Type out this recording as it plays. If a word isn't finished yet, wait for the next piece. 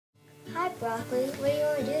Broccoli. What do you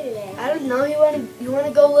want to do today? I don't know. You want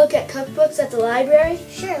to go look at cookbooks at the library?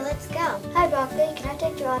 Sure, let's go. Hi, Broccoli. Can I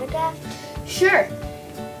take your autograph? Sure.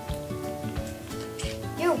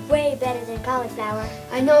 You're way better than Cauliflower.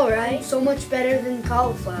 I know, right? So much better than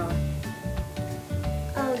Cauliflower.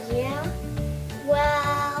 Oh, yeah?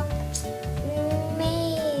 Well,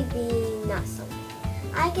 maybe not so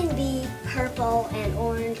much. I can be purple and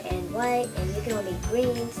orange and white, and you can all be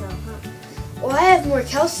green, so Well, I have more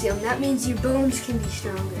calcium. That means your bones can be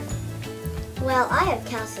stronger. Well, I have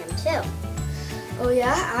calcium too. Oh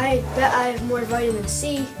yeah? I bet I have more vitamin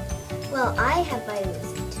C. Well, I have vitamin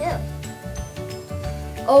C too.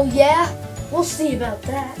 Oh yeah? We'll see about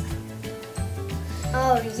that.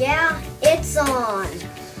 Oh yeah? It's on.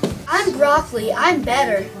 I'm Broccoli. I'm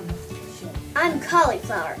better. I'm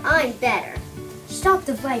Cauliflower. I'm better. Stop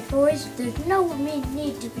the fight, boys. There's no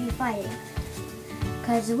need to be fighting.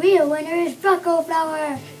 Because the real winner is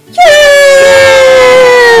Cauliflower.